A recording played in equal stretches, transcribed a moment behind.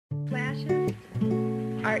flashes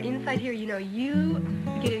are inside here. You know, you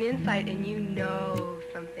get an insight and you know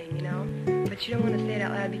something, you know, but you don't want to say it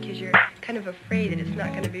out loud because you're kind of afraid that it's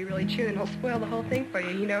not going to be really true and it'll spoil the whole thing for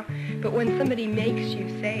you, you know. But when somebody makes you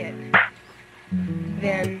say it,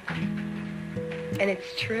 then, and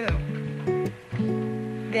it's true,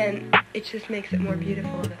 then it just makes it more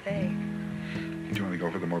beautiful of a thing. Do you want to go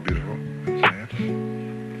for the more beautiful and say it?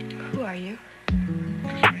 Who are you?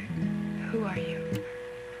 Just me. Who are you?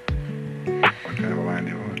 What kind of a line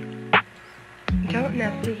do you want? Don't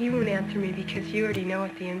nothing. He won't answer me because you already know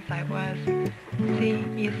what the insight was. See?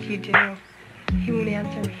 Yes, you do. He won't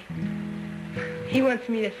answer me. He wants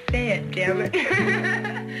me to say it, damn it.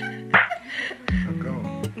 So go.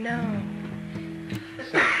 No.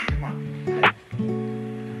 Say it. Come on.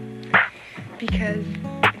 Because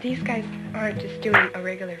these guys aren't just doing a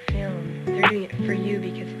regular film. They're doing it for you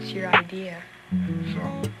because it's your idea. So?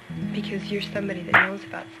 Because you're somebody that knows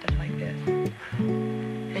about stuff like this.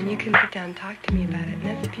 And you can sit down and talk to me about it, and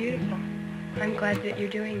that's beautiful. I'm glad that you're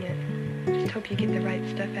doing it. Just hope you get the right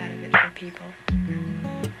stuff out of it for people.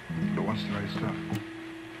 But what's the right stuff?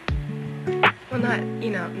 Well, not,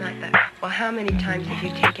 you know, not that. Well, how many times have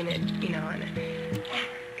you taken it, you know, on a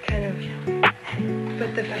kind of,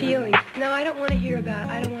 but the feelings. No, I don't want to hear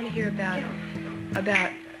about,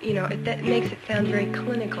 you know, that makes it sound very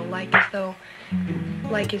clinical, like as though,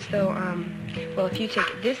 well, if you take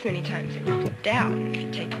it this many times, then you're flipped out. If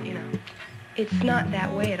you take it, you know, it's not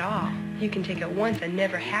that way at all. You can take it once and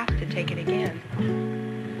never have to take it again.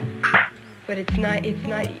 But it's not,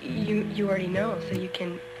 you already know, so you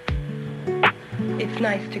can, it's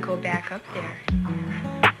nice to go back up there.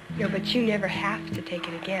 You know, but you never have to take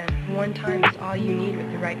it again. One time is all you need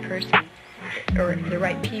with the right person, or the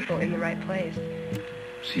right people in the right place.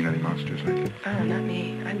 Seen any monsters lately? Oh, not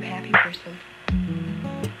me. I'm a happy person.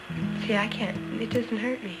 See, I can't, it doesn't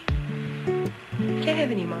hurt me. Can't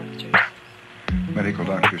have any monsters. Medical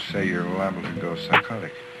doctors say you're liable to go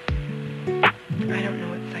psychotic. I don't know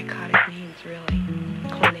what psychotic means, really,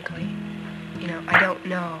 clinically. You know, I don't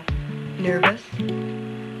know. Nervous?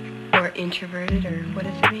 Or introverted, or what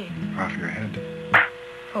does it mean? Off your head.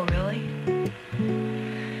 Oh, really?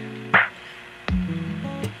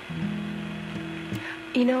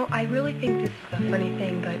 You know, I really think this is a funny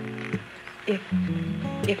thing, but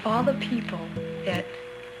if all the people that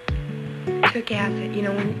took acid, you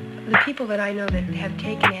know, when the people that I know that have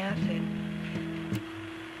taken acid,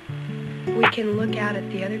 we can look out at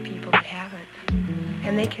the other people that haven't,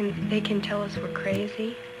 and they can tell us we're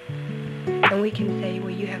crazy, and we can say, well,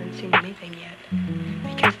 you haven't seen anything yet,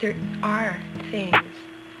 because there are things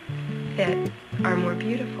that are more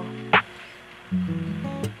beautiful.